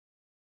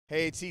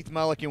Hey, it's Heath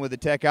with the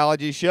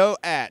Techology Show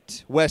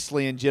at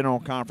Wesleyan General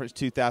Conference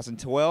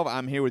 2012.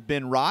 I'm here with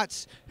Ben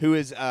Rotz, who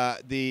is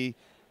the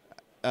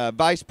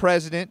Vice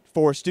President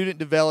for Student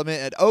Development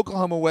at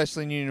Oklahoma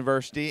Wesleyan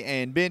University.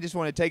 And Ben, just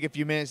want to take a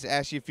few minutes to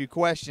ask you a few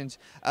questions.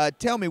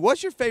 Tell me,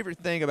 what's your favorite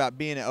thing about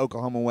being at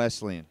Oklahoma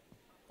Wesleyan?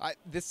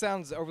 This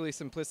sounds overly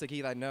simplistic,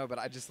 Heath, I know, but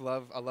I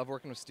love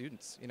working with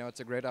students. You know,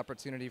 it's a great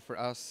opportunity for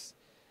us.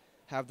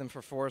 Have them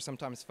for 4,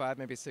 sometimes 5,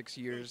 maybe 6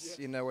 years,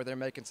 you know, where they're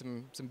making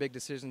some big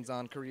decisions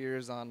on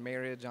careers, on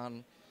marriage,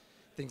 on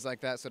things like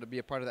that. So to be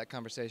a part of that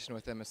conversation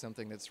with them is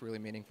something that's really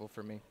meaningful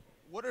for me.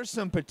 What are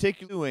some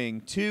particular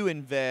doing to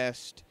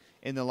invest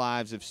in the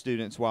lives of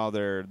students while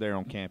they're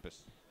on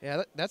campus?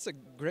 Yeah, that's a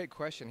great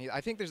question.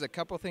 I think there's a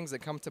couple things that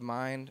come to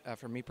mind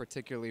for me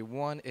particularly.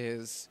 One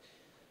is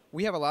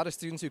we have a lot of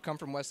students who come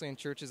from Wesleyan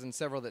churches and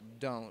several that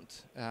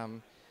don't.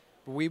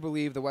 But we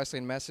believe the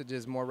Wesleyan message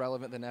is more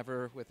relevant than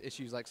ever with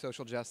issues like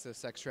social justice,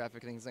 sex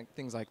trafficking,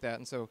 things like that.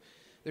 And so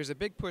there's a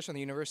big push on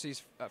the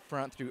university's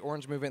front through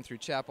Orange Movement, through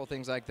Chapel,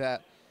 things like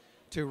that,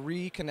 to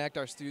reconnect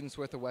our students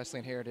with the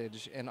Wesleyan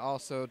heritage and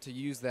also to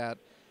use that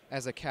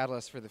as a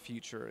catalyst for the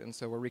future. And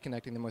so we're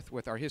reconnecting them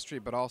with our history,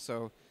 but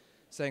also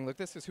saying, look,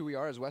 this is who we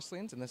are as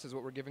Wesleyans, and this is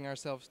what we're giving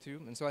ourselves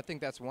to. And so I think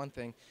that's one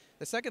thing.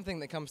 The second thing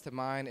that comes to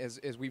mind is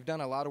we've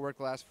done a lot of work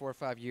the last 4 or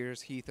 5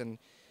 years, Heath,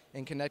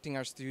 in connecting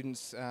our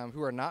students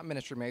who are not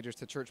ministry majors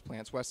to church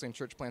plants, Wesleyan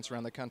church plants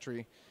around the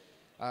country,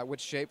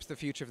 which shapes the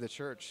future of the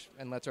church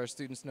and lets our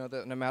students know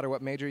that no matter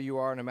what major you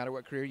are, no matter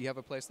what career, you have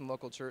a place in the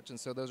local church. And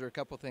so those are a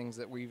couple things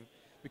that we've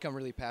become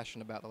really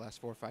passionate about the last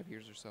 4 or 5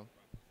 years or so.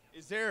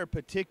 Is there a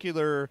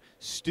particular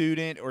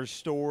student or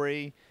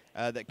story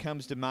that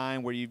comes to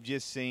mind where you've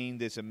just seen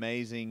this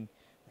amazing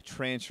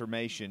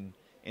transformation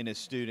in a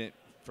student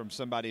from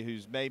somebody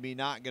who's maybe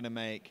not going to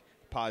make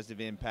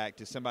positive impact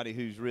to somebody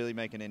who's really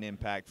making an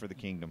impact for the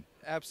kingdom?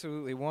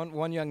 Absolutely.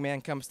 One young man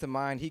comes to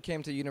mind. He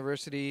came to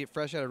university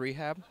fresh out of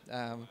rehab,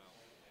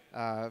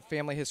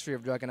 family history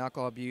of drug and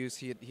alcohol abuse.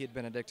 He had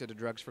been addicted to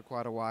drugs for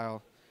quite a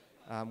while,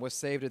 was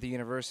saved at the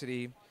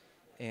university,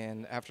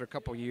 and after a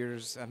couple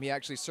years, he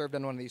actually served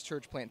on one of these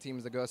church plant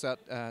teams that goes out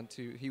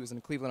he was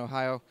in Cleveland,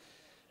 Ohio,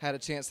 had a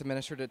chance to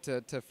minister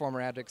to former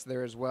addicts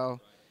there as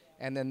well.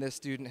 And then this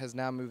student has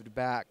now moved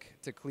back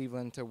to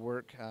Cleveland to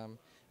work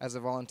as a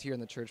volunteer in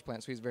the church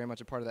plant, so he's very much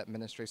a part of that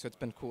ministry. So it's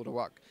been cool to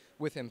walk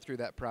with him through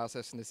that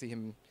process and to see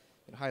him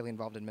highly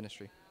involved in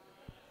ministry.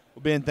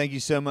 Well, Ben, thank you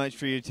so much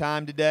for your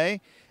time today.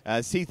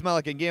 Heath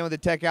again with the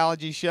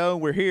Techology Show.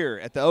 We're here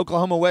at the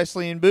Oklahoma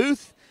Wesleyan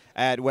booth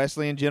at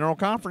Wesleyan General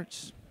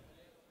Conference.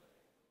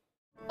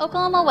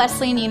 Oklahoma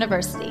Wesleyan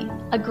University,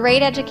 a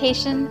great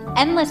education,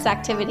 endless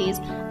activities,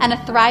 and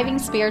a thriving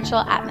spiritual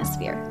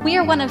atmosphere. We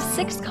are one of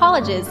 6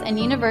 colleges and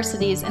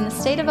universities in the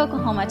state of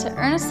Oklahoma to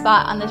earn a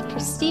spot on the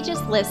prestigious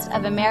list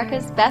of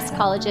America's best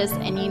colleges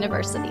and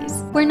universities.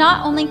 We're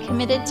not only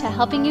committed to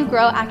helping you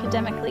grow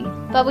academically,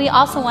 but we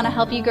also want to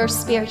help you grow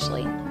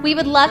spiritually. We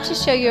would love to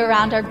show you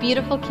around our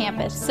beautiful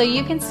campus so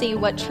you can see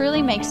what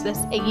truly makes this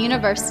a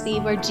university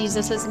where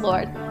Jesus is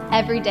Lord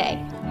every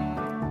day.